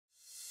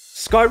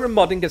Skyrim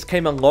modding has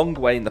came a long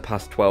way in the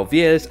past 12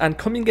 years, and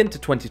coming into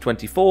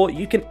 2024,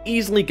 you can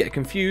easily get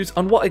confused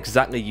on what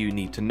exactly you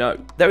need to know.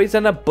 There is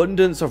an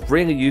abundance of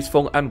really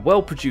useful and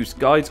well-produced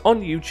guides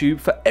on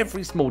YouTube for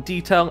every small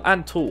detail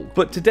and tool,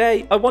 but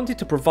today I wanted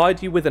to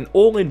provide you with an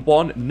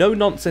all-in-one,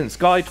 no-nonsense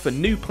guide for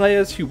new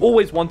players who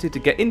always wanted to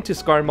get into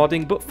Skyrim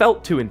modding but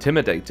felt too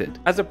intimidated.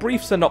 As a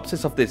brief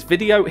synopsis of this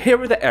video,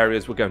 here are the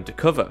areas we're going to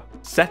cover: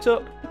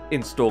 setup,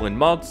 installing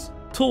mods,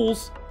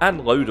 tools,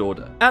 and load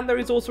order. And there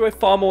is also a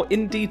far more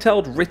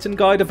in-detailed written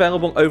guide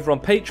available over on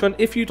Patreon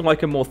if you'd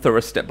like a more thorough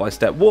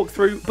step-by-step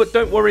walkthrough, but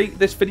don't worry,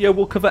 this video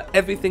will cover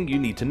everything you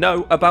need to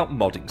know about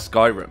modding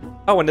Skyrim.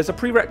 Oh, and as a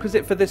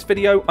prerequisite for this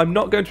video, I'm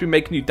not going to be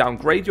making you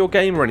downgrade your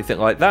game or anything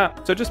like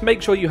that, so just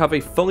make sure you have a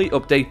fully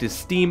updated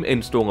Steam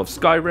install of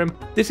Skyrim.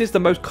 This is the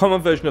most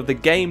common version of the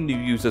game new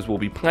users will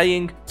be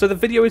playing, so the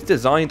video is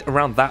designed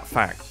around that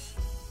fact.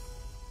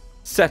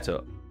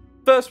 Setup.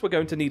 First, we're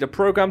going to need a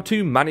program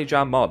to manage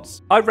our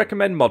mods. I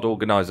recommend Mod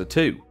Organizer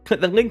 2. Click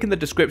the link in the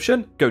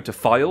description, go to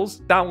Files,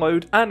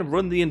 Download, and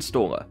run the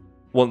installer.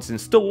 Once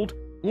installed,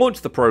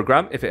 launch the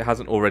program if it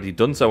hasn't already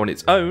done so on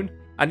its own,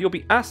 and you'll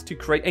be asked to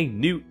create a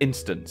new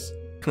instance.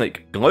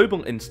 Click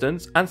Global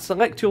Instance and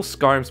select your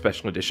Skyrim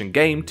Special Edition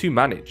game to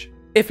manage.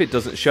 If it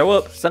doesn't show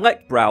up,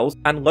 select Browse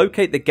and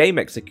locate the game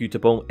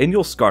executable in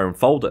your Skyrim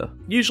folder,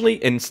 usually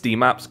in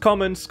Steam Apps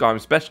Common Skyrim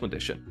Special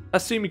Edition,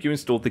 assuming you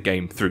installed the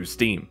game through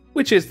Steam,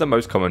 which is the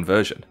most common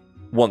version.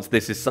 Once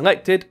this is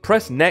selected,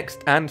 press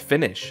Next and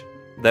Finish.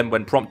 Then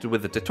when prompted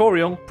with a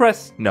tutorial,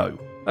 press No.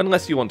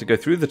 Unless you want to go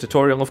through the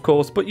tutorial of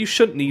course, but you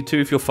shouldn't need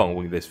to if you're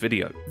following this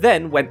video.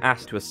 Then when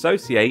asked to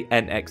associate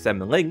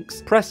NXM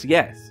links, press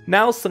Yes.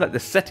 Now select the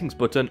Settings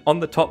button on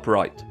the top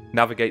right,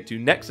 navigate to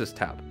Nexus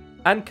tab,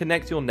 and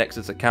connect your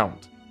Nexus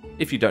account.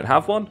 If you don't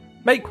have one,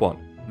 make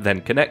one,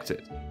 then connect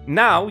it.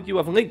 Now you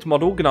have linked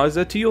Mod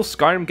Organizer to your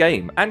Skyrim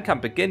game and can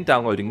begin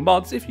downloading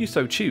mods if you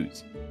so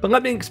choose. But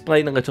let me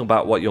explain a little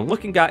about what you're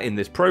looking at in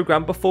this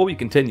program before we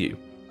continue.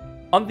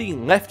 On the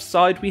left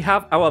side we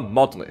have our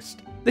mod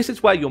list. This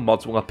is where your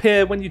mods will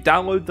appear when you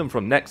download them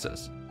from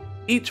Nexus.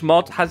 Each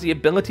mod has the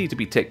ability to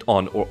be ticked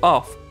on or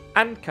off,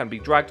 and can be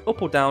dragged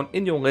up or down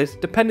in your list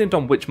depending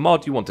on which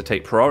mod you want to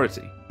take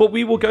priority. But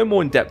we will go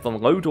more in depth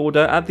on load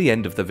order at the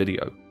end of the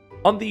video.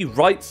 On the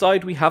right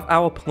side we have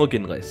our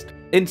plugin list.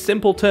 In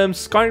simple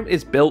terms, Skyrim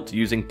is built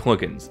using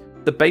plugins.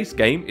 The base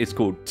game is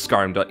called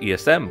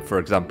Skyrim.esm for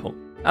example,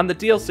 and the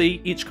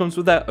DLC each comes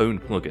with their own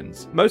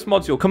plugins. Most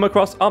mods you'll come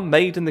across are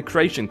made in the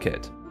creation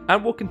kit,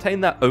 and will contain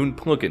their own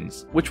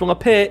plugins, which will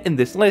appear in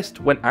this list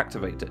when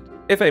activated.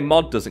 If a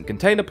mod doesn't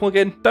contain a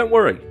plugin, don't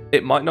worry,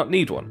 it might not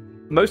need one.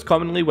 Most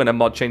commonly when a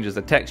mod changes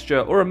a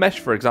texture or a mesh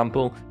for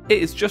example, it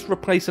is just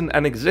replacing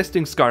an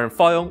existing Skyrim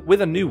file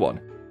with a new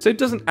one, so it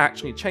doesn't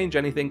actually change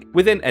anything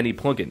within any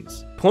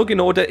plugins.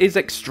 Plugin order is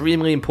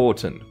extremely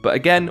important, but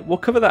again, we'll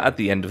cover that at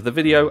the end of the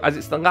video as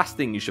it's the last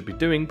thing you should be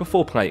doing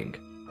before playing.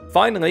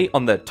 Finally,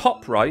 on the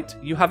top right,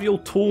 you have your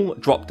Tool,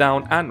 Drop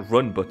Down and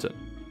Run button,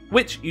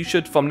 which you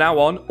should from now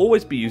on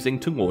always be using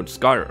to launch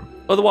Skyrim.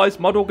 Otherwise,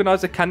 Mod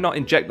Organizer cannot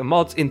inject the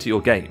mods into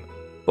your game.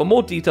 But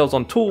more details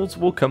on tools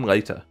will come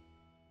later.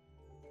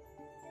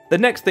 The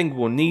next thing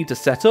we'll need to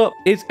set up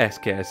is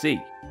SKSE.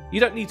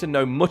 You don't need to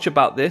know much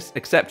about this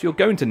except you're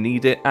going to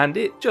need it and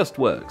it just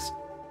works.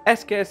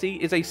 SKSE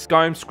is a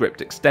Skyrim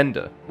script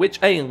extender, which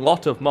a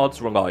lot of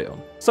mods rely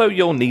on, so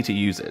you'll need to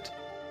use it.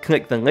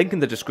 Click the link in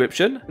the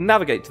description,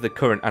 navigate to the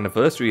current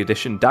Anniversary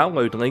Edition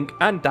download link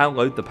and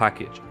download the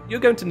package.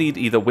 You're going to need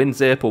either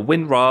WinZip or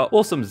WinRAR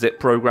or some zip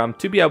program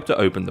to be able to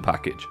open the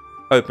package.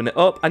 Open it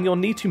up and you'll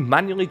need to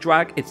manually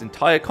drag its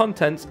entire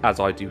contents, as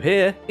I do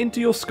here,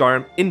 into your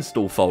Skyrim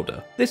install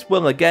folder. This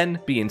will again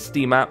be in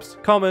Steam Apps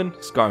Common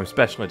Skyrim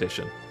Special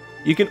Edition.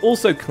 You can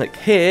also click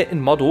here in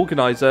Mod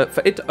Organizer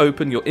for it to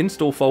open your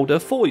install folder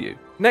for you.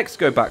 Next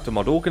go back to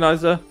Mod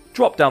Organizer,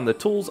 drop down the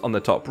tools on the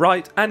top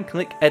right and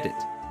click Edit.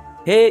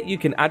 Here you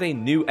can add a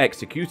new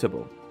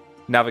executable.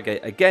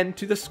 Navigate again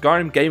to the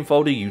Skyrim game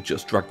folder you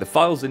just dragged the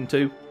files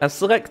into and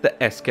select the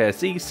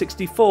SKSE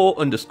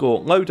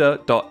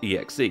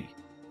 64_loader.exe.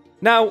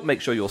 Now make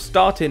sure your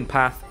start-in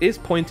path is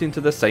pointing to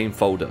the same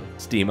folder,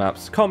 Steam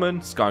Apps Common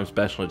Skyrim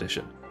Special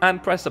Edition,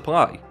 and press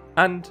Apply,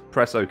 and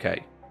press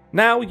OK.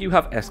 Now you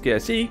have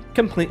SKSE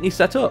completely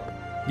set up.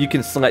 You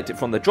can select it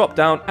from the drop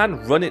down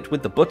and run it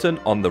with the button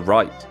on the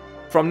right.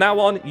 From now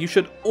on, you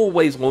should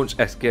always launch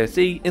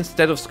SKSE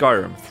instead of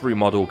Skyrim through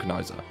Mod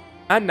Organizer.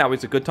 And now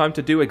is a good time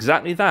to do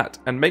exactly that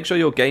and make sure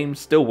your game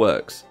still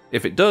works.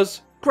 If it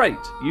does, great,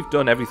 you've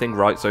done everything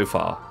right so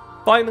far.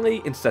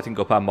 Finally, in setting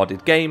up our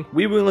modded game,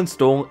 we will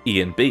install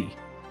ENB,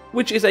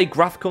 which is a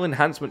graphical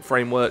enhancement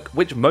framework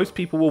which most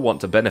people will want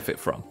to benefit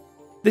from.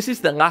 This is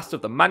the last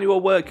of the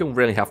manual work you'll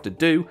really have to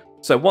do,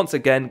 so once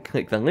again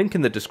click the link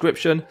in the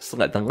description,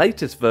 select the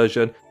latest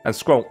version and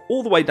scroll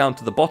all the way down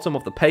to the bottom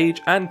of the page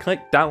and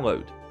click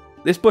download.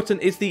 This button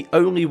is the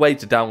only way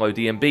to download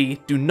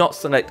ENB, do not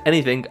select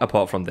anything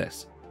apart from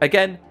this.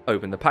 Again,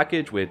 open the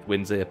package with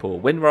WinZip or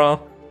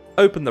WinRAR,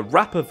 open the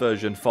wrapper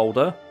version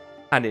folder,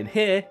 and in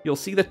here you'll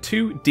see the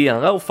two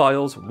DLL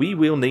files we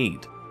will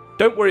need.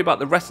 Don't worry about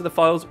the rest of the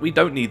files, we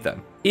don't need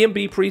them.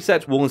 ENB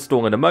presets we'll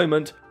install in a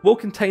moment will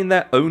contain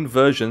their own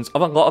versions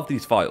of a lot of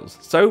these files,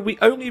 so we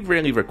only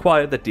really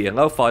require the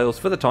DLL files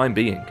for the time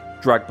being.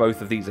 Drag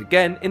both of these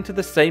again into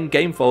the same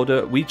game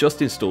folder we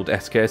just installed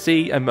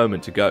SKSE a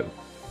moment ago.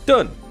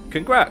 Done!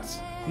 Congrats!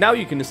 Now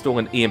you can install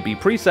an ENB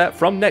preset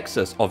from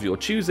Nexus of your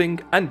choosing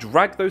and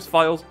drag those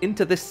files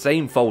into this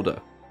same folder.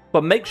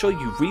 But make sure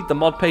you read the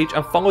mod page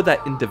and follow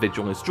their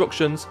individual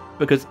instructions,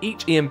 because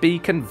each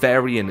ENB can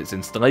vary in its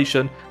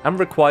installation and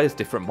requires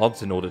different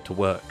mods in order to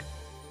work.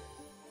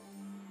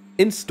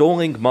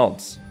 Installing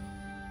mods.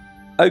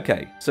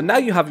 Okay, so now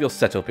you have your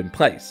setup in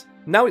place.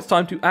 Now it's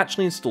time to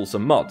actually install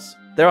some mods.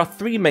 There are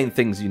 3 main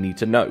things you need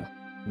to know: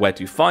 where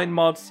to find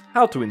mods,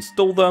 how to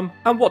install them,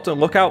 and what to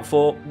look out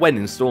for when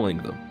installing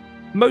them.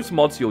 Most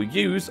mods you'll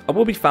use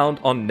will be found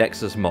on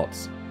Nexus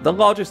Mods, the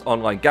largest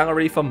online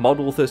gallery for mod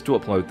authors to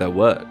upload their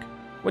work.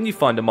 When you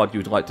find a mod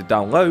you'd like to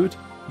download,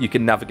 you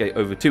can navigate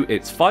over to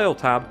its File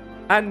tab,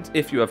 and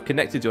if you have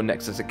connected your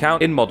Nexus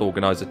account in Mod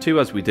Organizer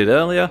 2 as we did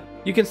earlier,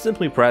 you can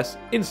simply press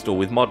Install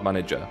with Mod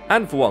Manager,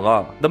 and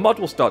voila, the mod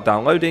will start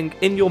downloading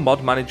in your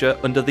Mod Manager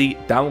under the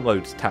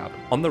Downloads tab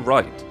on the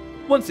right.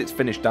 Once it's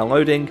finished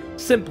downloading,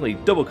 simply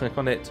double click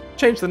on it,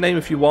 change the name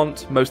if you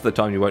want, most of the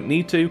time you won't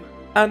need to,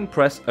 and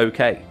press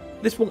OK.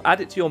 This will add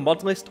it to your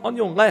mod list on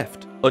your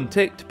left,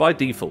 unticked by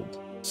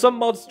default. Some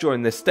mods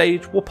during this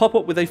stage will pop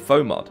up with a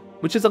faux mod,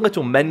 which is a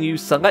little menu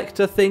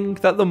selector thing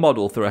that the mod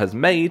author has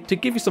made to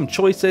give you some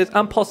choices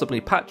and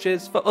possibly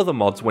patches for other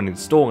mods when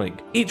installing.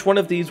 Each one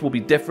of these will be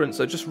different,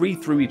 so just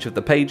read through each of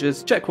the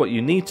pages, check what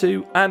you need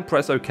to, and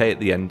press OK at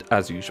the end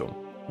as usual.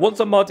 Once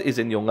a mod is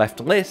in your left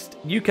list,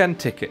 you can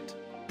tick it.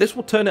 This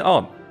will turn it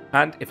on,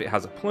 and if it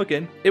has a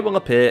plugin, it will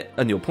appear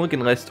on your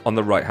plugin list on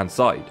the right hand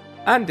side.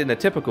 And in a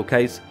typical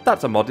case,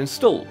 that's a mod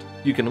installed.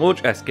 You can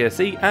launch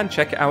SKSE and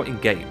check it out in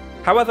game.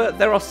 However,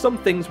 there are some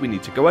things we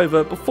need to go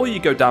over before you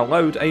go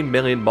download a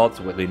million mods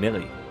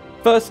willy-nilly.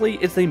 Firstly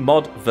is the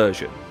mod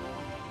version.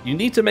 You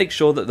need to make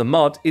sure that the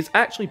mod is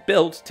actually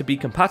built to be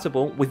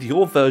compatible with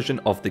your version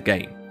of the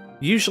game.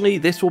 Usually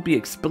this will be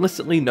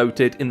explicitly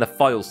noted in the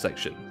files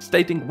section,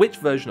 stating which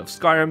version of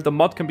Skyrim the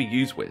mod can be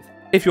used with.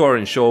 If you are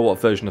unsure what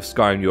version of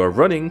Skyrim you are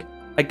running,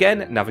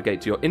 again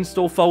navigate to your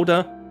install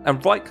folder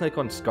and right click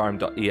on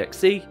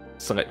Skyrim.exe,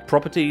 select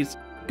properties,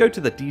 go to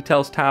the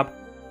details tab,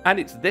 and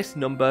it's this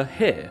number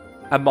here.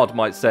 A mod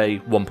might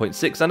say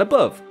 1.6 and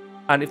above,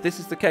 and if this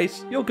is the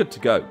case, you're good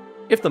to go.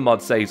 If the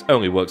mod says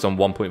only works on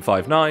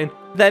 1.59,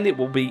 then it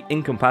will be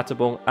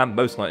incompatible and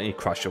most likely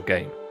crash your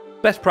game.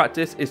 Best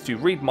practice is to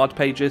read mod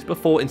pages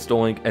before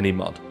installing any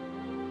mod.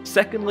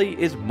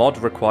 Secondly is mod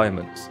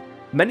requirements.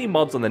 Many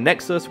mods on the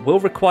Nexus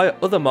will require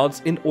other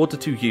mods in order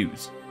to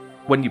use.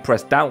 When you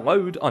press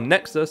download on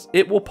Nexus,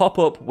 it will pop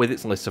up with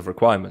its list of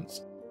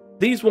requirements.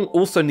 These will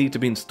also need to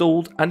be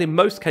installed and in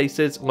most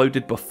cases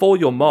loaded before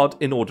your mod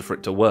in order for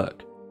it to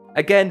work.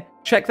 Again,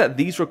 check that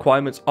these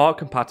requirements are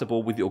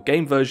compatible with your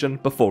game version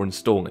before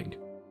installing.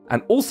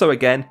 And also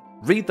again,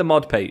 read the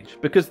mod page,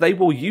 because they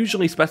will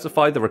usually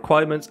specify the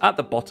requirements at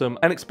the bottom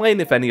and explain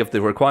if any of the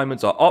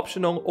requirements are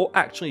optional or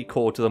actually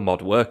core to the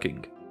mod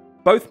working.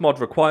 Both mod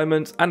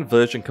requirements and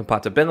version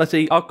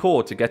compatibility are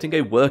core to getting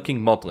a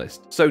working mod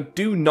list, so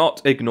do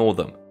not ignore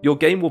them. Your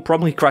game will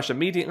probably crash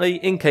immediately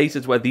in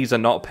cases where these are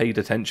not paid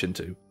attention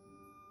to.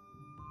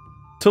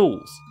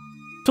 Tools.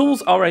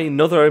 Tools are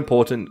another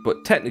important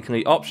but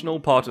technically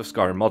optional part of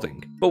Skyrim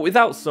modding, but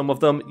without some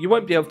of them you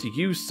won't be able to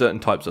use certain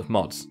types of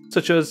mods,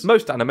 such as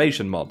most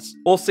animation mods,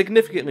 or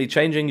significantly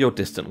changing your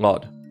distant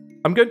LOD.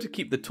 I'm going to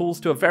keep the tools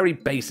to a very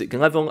basic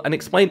level and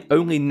explain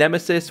only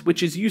Nemesis,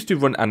 which is used to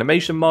run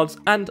animation mods,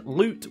 and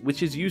Loot,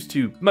 which is used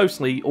to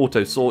mostly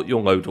auto-sort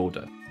your load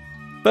order.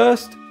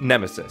 First,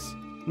 Nemesis.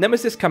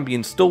 Nemesis can be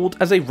installed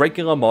as a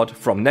regular mod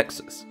from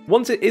Nexus.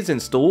 Once it is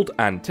installed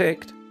and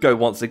ticked, go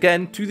once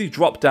again to the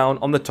drop down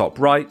on the top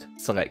right,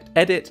 select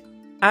Edit,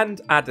 and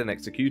add an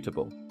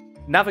executable.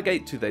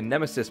 Navigate to the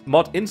Nemesis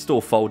mod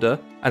install folder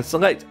and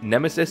select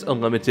Nemesis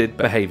Unlimited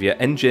Behavior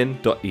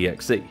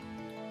Engine.exe.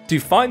 To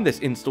find this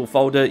install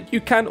folder,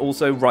 you can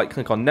also right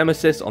click on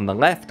Nemesis on the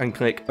left and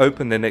click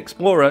Open in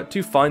Explorer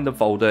to find the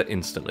folder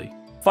instantly.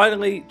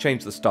 Finally,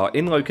 change the start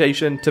in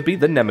location to be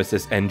the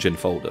Nemesis engine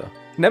folder.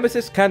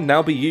 Nemesis can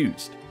now be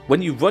used.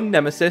 When you run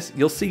Nemesis,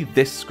 you'll see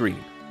this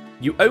screen.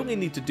 You only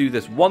need to do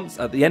this once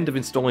at the end of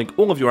installing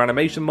all of your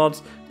animation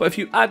mods, but if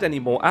you add any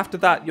more after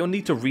that, you'll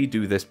need to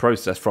redo this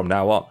process from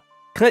now on.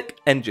 Click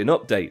Engine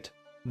Update.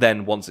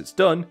 Then once it's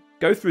done,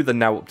 go through the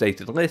now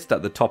updated list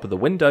at the top of the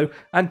window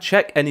and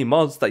check any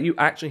mods that you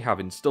actually have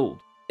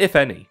installed, if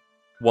any.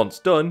 Once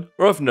done,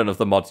 or if none of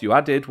the mods you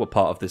added were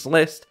part of this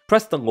list,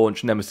 press the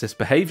Launch Nemesis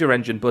Behavior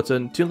Engine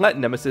button to let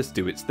Nemesis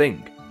do its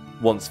thing.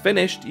 Once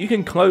finished, you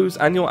can close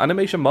and your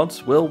animation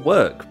mods will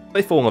work,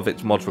 if all of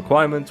its mod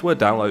requirements were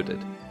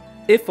downloaded.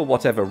 If for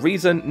whatever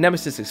reason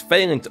Nemesis is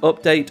failing to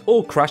update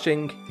or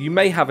crashing, you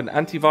may have an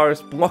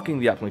antivirus blocking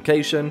the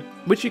application,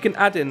 which you can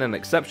add in an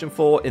exception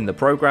for in the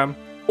program,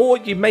 or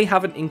you may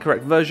have an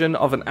incorrect version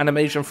of an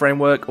animation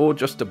framework or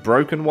just a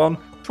broken one.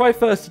 Try try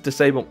first to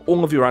disable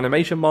all of your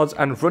animation mods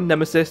and run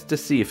Nemesis to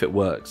see if it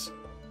works.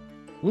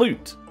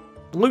 Loot.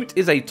 Loot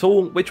is a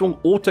tool which will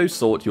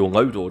auto-sort your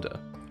load order.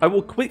 I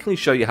will quickly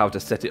show you how to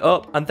set it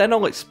up, and then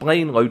I'll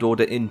explain load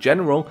order in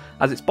general,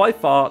 as it's by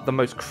far the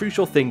most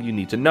crucial thing you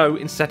need to know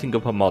in setting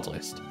up a mod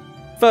list.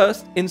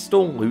 First,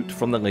 install Loot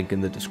from the link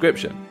in the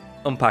description.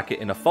 Unpack it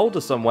in a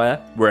folder somewhere,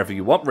 wherever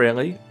you want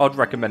really. I'd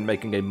recommend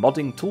making a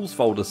modding tools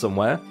folder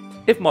somewhere.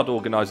 If Mod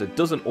Organizer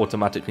doesn't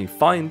automatically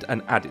find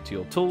and add it to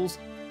your tools,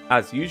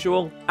 as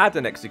usual, add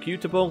an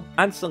executable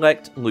and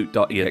select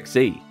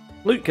loot.exe.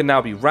 Loot can now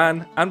be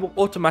ran and will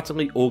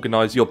automatically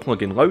organise your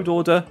plugin load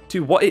order to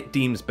what it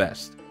deems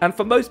best, and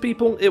for most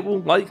people it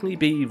will likely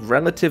be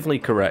relatively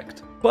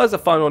correct. But as a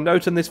final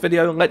note in this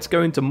video, let's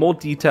go into more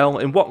detail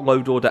in what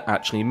load order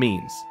actually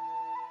means.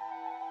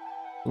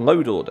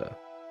 Load order.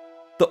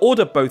 The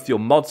order both your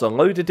mods are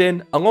loaded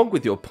in, along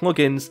with your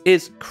plugins,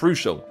 is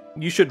crucial.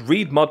 You should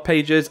read mod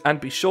pages and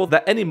be sure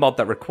that any mod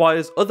that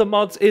requires other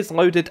mods is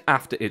loaded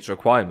after its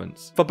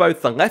requirements. For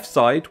both the left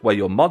side, where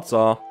your mods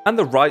are, and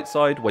the right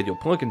side, where your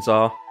plugins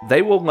are,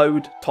 they will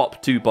load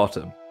top to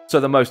bottom. So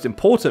the most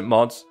important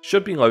mods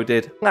should be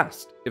loaded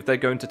last, if they're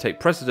going to take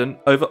precedent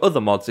over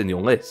other mods in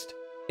your list.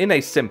 In a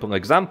simple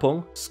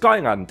example,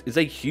 Skyland is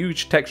a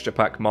huge texture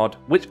pack mod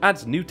which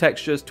adds new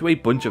textures to a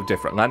bunch of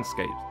different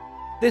landscapes.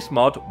 This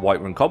mod,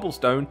 Whiterun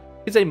Cobblestone,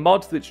 is a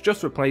mod which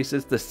just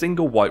replaces the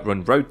single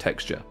Whiterun road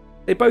texture.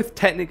 They both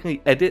technically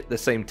edit the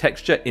same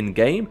texture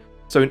in-game,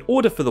 so in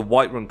order for the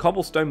Whiterun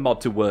Cobblestone mod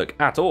to work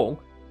at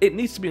all, it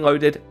needs to be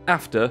loaded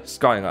after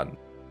Skyland.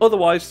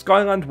 Otherwise,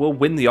 Skyland will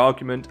win the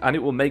argument and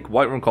it will make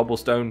Whiterun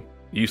Cobblestone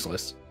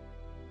useless.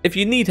 If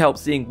you need help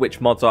seeing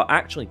which mods are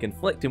actually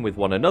conflicting with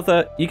one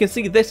another, you can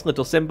see this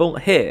little symbol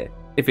here.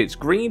 If it's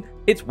green,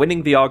 it's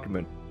winning the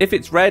argument. If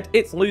it's red,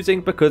 it's losing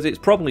because it's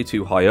probably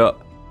too high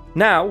up.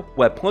 Now,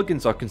 where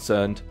plugins are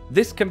concerned,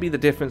 this can be the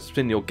difference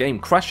between your game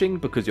crashing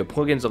because your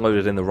plugins are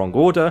loaded in the wrong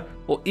order,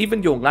 or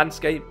even your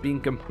landscape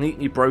being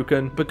completely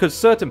broken because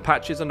certain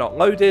patches are not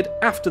loaded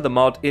after the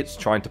mod it's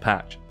trying to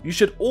patch. You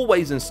should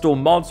always install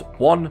mods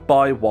one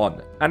by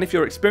one, and if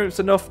you're experienced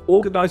enough,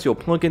 organise your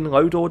plugin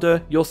load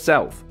order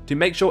yourself to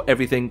make sure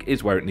everything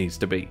is where it needs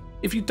to be.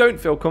 If you don't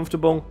feel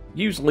comfortable,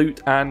 use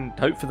Loot and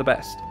hope for the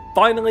best.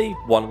 Finally,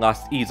 one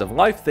last ease of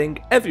life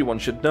thing everyone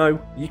should know,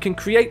 you can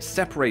create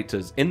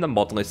separators in the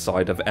mod list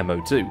side of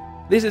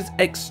MO2. This is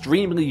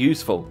extremely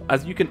useful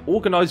as you can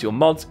organise your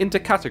mods into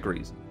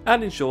categories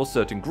and ensure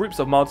certain groups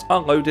of mods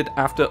are loaded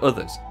after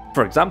others.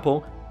 For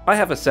example, I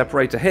have a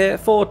separator here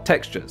for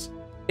textures,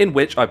 in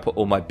which I put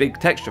all my big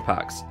texture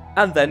packs,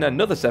 and then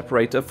another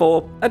separator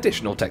for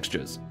additional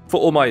textures, for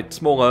all my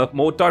smaller,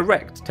 more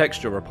direct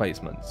texture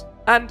replacements.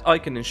 And I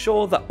can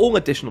ensure that all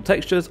additional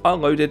textures are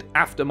loaded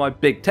after my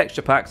big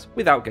texture packs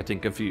without getting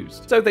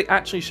confused, so they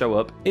actually show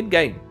up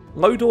in-game.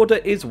 Load order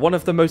is one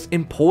of the most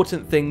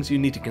important things you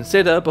need to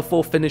consider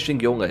before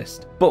finishing your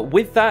list. But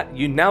with that,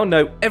 you now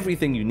know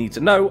everything you need to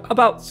know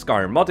about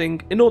Skyrim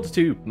modding in order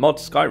to mod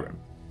Skyrim.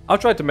 I'll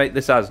try to make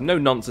this as no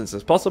nonsense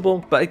as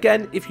possible, but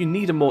again, if you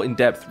need a more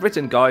in-depth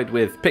written guide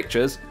with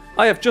pictures,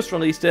 I have just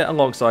released it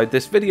alongside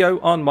this video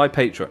on my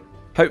Patreon.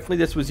 Hopefully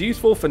this was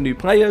useful for new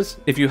players.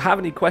 If you have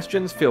any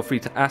questions, feel free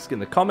to ask in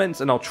the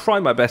comments and I'll try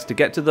my best to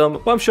get to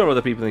them, but I'm sure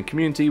other people in the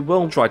community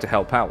will try to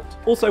help out.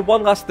 Also,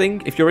 one last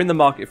thing, if you're in the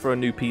market for a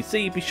new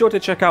PC, be sure to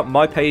check out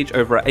my page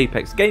over at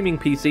Apex Gaming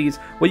PCs,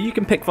 where you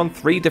can pick from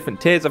 3 different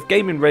tiers of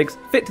gaming rigs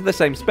fit to the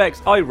same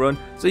specs I run,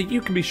 so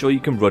you can be sure you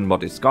can run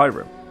modded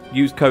Skyrim.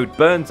 Use code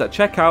BURNS at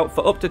checkout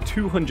for up to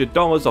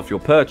 $200 off your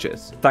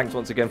purchase. Thanks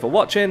once again for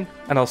watching,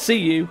 and I'll see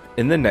you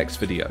in the next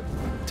video.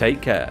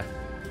 Take care.